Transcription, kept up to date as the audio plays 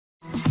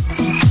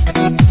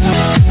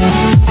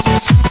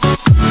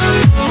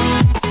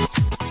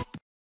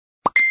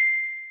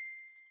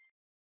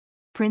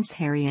Prince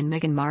Harry and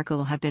Meghan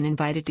Markle have been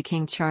invited to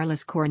King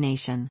Charles'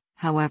 coronation.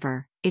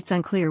 However, it's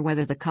unclear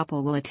whether the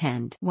couple will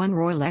attend. One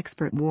royal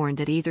expert warned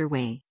that either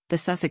way, the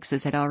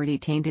Sussexes had already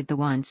tainted the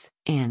once,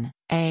 in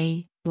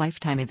a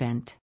lifetime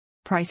event.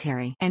 Prince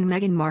Harry and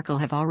Meghan Markle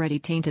have already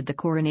tainted the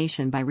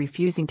coronation by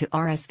refusing to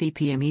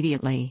RSVP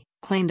immediately,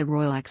 claimed a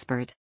royal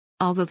expert.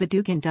 Although the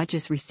Duke and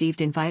Duchess received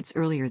invites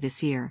earlier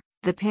this year,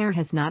 the pair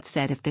has not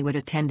said if they would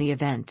attend the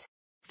event.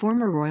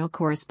 Former royal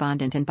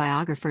correspondent and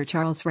biographer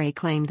Charles Ray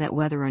claimed that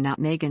whether or not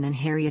Meghan and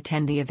Harry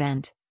attend the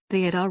event,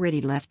 they had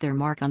already left their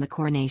mark on the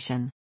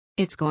coronation.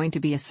 It's going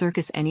to be a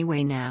circus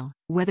anyway now,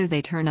 whether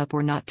they turn up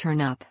or not turn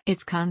up.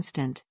 It's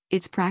constant,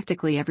 it's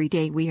practically every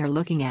day we are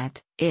looking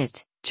at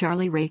it,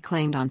 Charlie Ray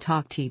claimed on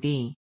Talk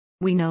TV.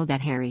 We know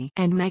that Harry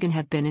and Meghan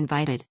have been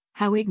invited,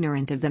 how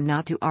ignorant of them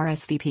not to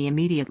RSVP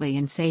immediately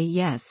and say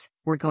yes,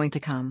 we're going to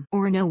come,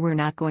 or no, we're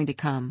not going to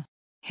come.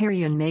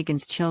 Harry and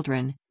Meghan's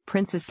children,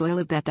 Princess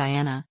Lilibet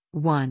Diana,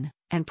 1,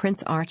 and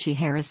Prince Archie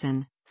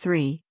Harrison,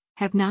 3,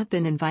 have not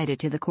been invited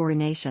to the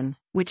coronation,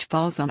 which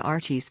falls on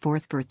Archie's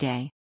 4th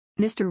birthday.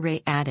 Mr.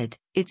 Ray added,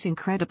 "It's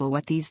incredible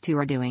what these two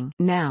are doing.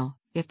 Now,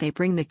 if they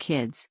bring the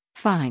kids,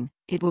 fine,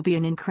 it will be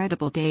an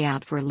incredible day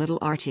out for little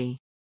Archie.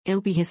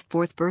 It'll be his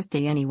 4th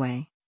birthday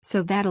anyway,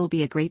 so that'll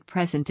be a great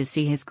present to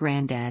see his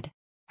granddad."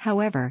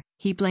 However,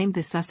 he blamed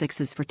the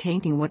Sussexes for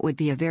tainting what would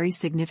be a very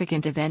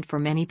significant event for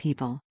many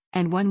people,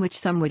 and one which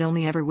some would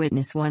only ever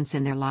witness once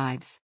in their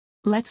lives.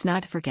 Let's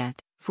not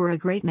forget, for a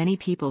great many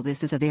people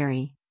this is a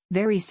very,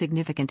 very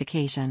significant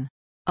occasion.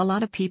 A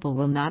lot of people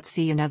will not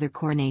see another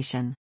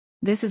coronation.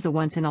 This is a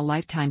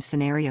once-in-a-lifetime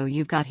scenario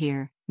you've got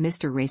here,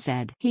 Mr. Ray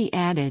said. He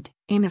added,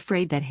 "I'm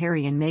afraid that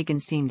Harry and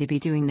Meghan seem to be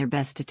doing their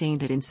best to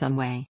taint it in some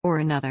way or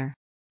another."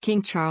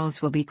 King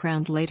Charles will be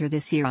crowned later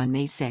this year on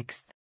May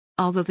 6.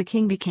 Although the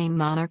king became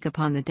monarch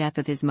upon the death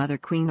of his mother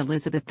Queen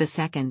Elizabeth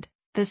II,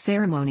 the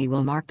ceremony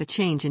will mark the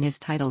change in his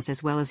titles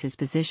as well as his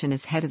position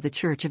as head of the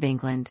Church of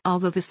England.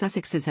 Although the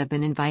Sussexes have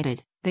been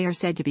invited, they are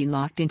said to be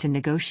locked into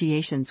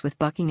negotiations with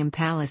Buckingham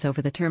Palace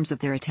over the terms of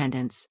their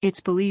attendance. It's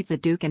believed the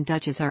Duke and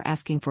Duchess are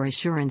asking for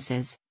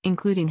assurances,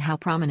 including how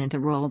prominent a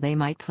role they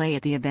might play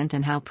at the event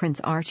and how Prince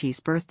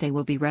Archie's birthday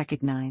will be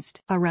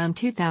recognized. Around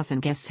 2,000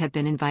 guests have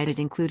been invited,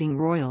 including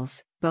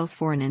royals, both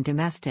foreign and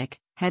domestic,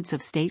 heads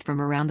of state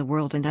from around the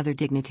world and other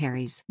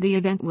dignitaries. The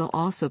event will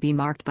also be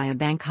marked by a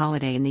bank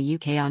holiday in the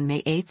UK on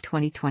May 8,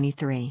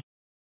 2023.